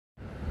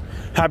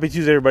Happy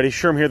Tuesday, everybody.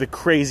 Sherm here, the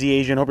Crazy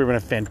Asian. Hope you're having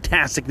a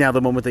fantastic now the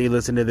moment that you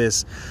listen to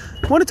this.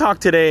 I want to talk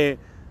today,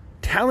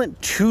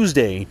 Talent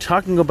Tuesday,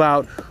 talking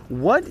about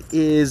what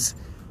is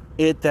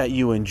it that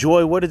you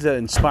enjoy, what is it that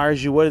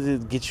inspires you, what is it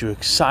that gets you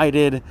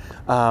excited,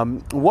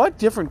 what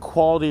different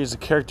qualities or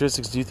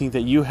characteristics do you think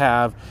that you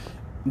have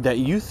that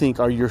you think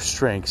are your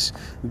strengths.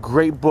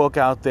 Great book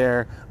out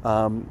there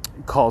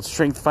called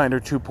Strength Finder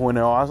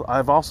 2.0.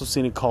 I've also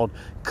seen it called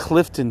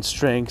Clifton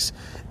Strengths,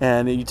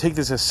 and you take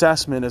this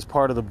assessment as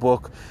part of the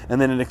book, and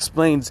then it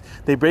explains,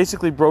 they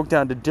basically broke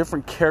down to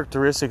different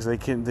characteristics they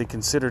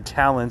consider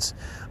talents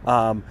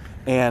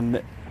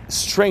and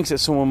strengths that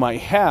someone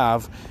might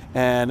have,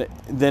 and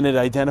then it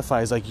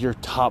identifies like your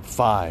top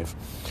 5.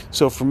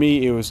 So for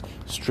me, it was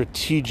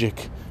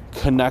strategic,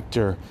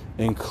 connector,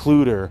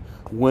 includer,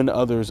 win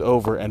others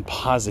over, and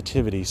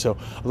positivity. So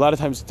a lot of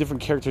times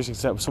different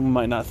characteristics that someone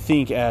might not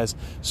think as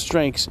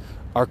strengths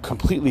are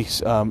completely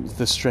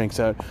the strengths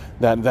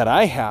that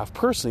I have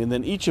personally, and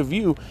then each of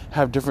you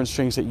have different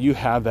strengths that you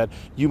have that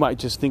you might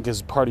just think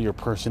is part of your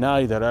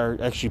personality, that are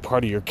actually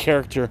part of your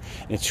character.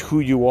 It's who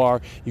you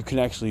are. You can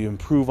actually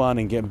improve on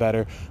and get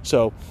better.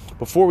 So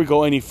before we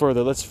go any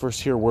further, let's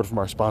first hear a word from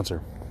our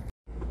sponsor.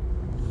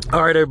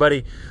 All right,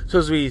 everybody. So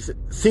as we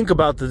think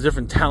about the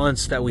different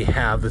talents that we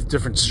have, the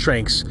different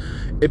strengths,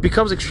 it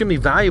becomes extremely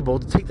valuable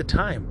to take the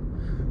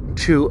time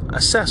to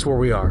assess where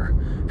we are.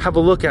 Have a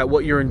look at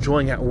what you're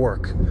enjoying at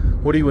work.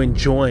 What are you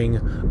enjoying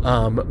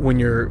when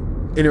you're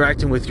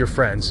interacting with your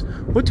friends?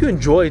 What do you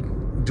enjoy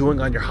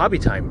doing on your hobby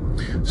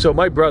time? So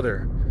my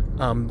brother,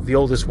 the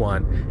oldest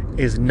one,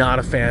 is not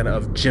a fan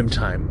of gym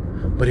time.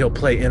 But he'll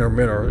play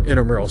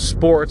intramural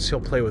sports, he'll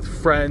play with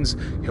friends,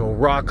 he'll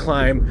rock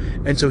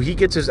climb, and so he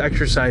gets his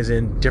exercise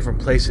in different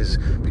places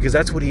because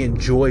that's what he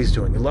enjoys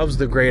doing. He loves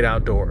the great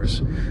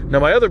outdoors. Now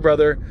my other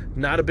brother,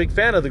 not a big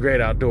fan of the great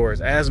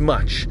outdoors as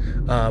much.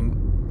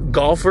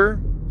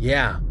 Golfer,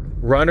 yeah.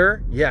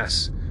 Runner,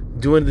 yes.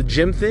 Doing the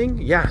gym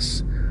thing,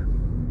 yes.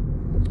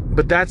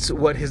 But that's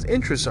what his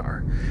interests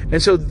are.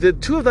 And so the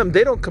two of them,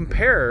 they don't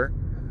compare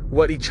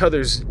what each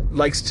other's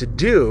likes to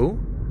do.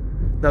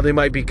 Now, they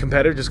might be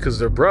competitive just because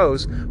they're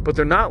bros, but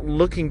they're not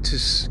looking to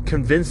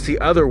convince the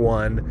other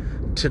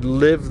one to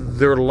live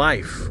their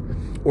life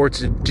or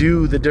to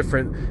do the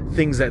different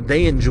things that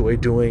they enjoy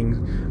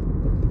doing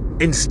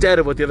instead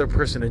of what the other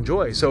person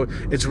enjoys. So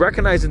it's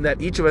recognizing that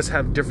each of us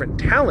have different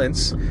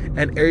talents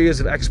and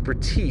areas of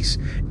expertise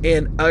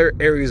and other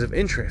areas of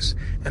interest.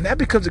 And that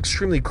becomes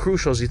extremely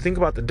crucial as you think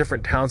about the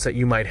different talents that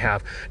you might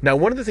have. Now,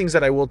 one of the things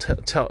that I will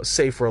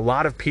say for a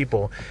lot of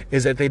people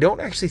is that they don't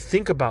actually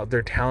think about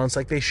their talents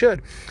like they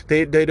should.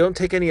 They don't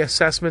take any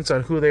assessments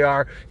on who they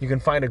are. You can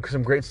find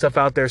some great stuff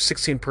out there,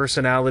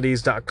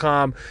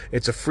 16personalities.com.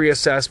 It's a free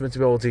assessment to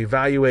be able to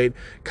evaluate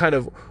kind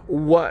of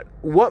what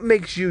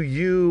makes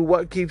you,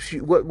 what keeps you,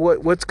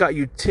 what's got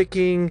you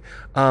ticking,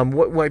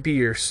 what might be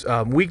your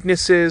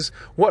weaknesses,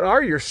 what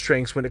are your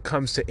strengths when it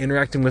comes to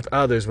interacting with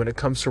others, when it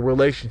comes to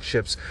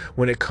relationships,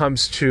 when it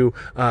comes to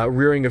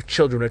rearing of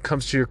children, when it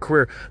comes to your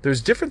career.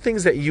 There's different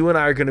things that you and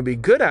I are going to be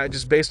good at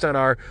just based on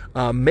our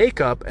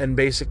makeup and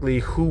basically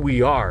who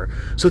we are.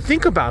 So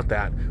think about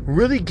that.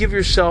 Really give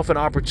yourself an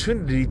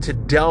opportunity to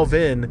delve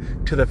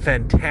in to the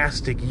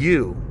fantastic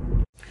you.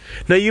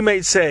 Now, you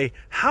might say,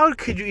 how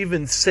could you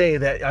even say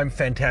that I'm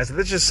fantastic?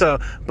 That's just a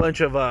bunch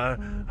of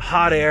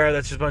hot air.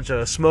 That's just a bunch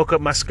of smoke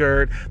up my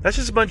skirt. That's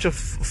just a bunch of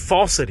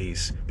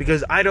falsities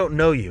because I don't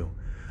know you.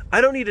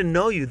 I don't need to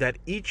know you that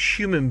each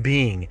human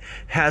being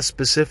has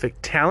specific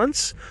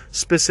talents,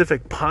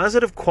 specific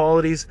positive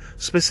qualities,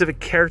 specific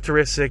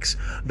characteristics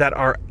that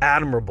are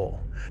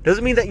admirable.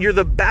 Doesn't mean that you're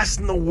the best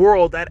in the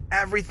world at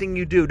everything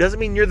you do. Doesn't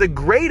mean you're the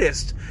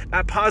greatest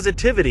at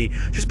positivity.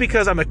 Just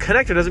because I'm a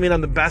connector doesn't mean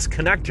I'm the best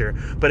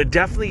connector. But it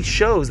definitely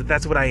shows that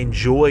that's what I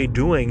enjoy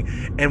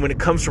doing. And when it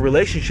comes to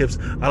relationships,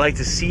 I like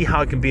to see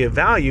how it can be of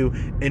value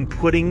in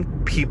putting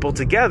people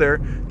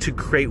together to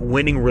create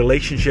winning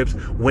relationships,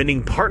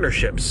 winning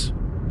partnerships.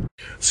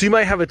 So you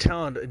might have a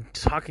talent in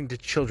talking to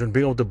children,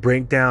 being able to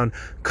break down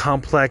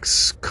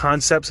complex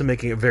concepts and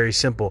making it very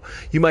simple.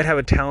 You might have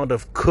a talent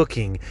of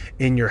cooking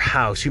in your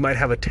house. You might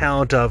have a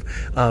talent of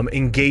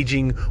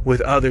engaging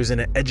with others in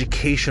an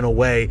educational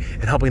way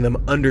and helping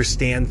them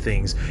understand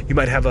things. You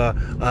might have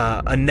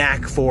a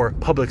knack for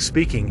public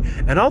speaking.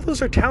 And all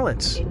those are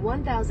talents.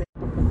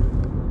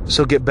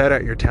 So get better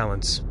at your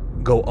talents.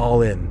 Go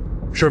all in.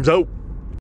 Sherm's out.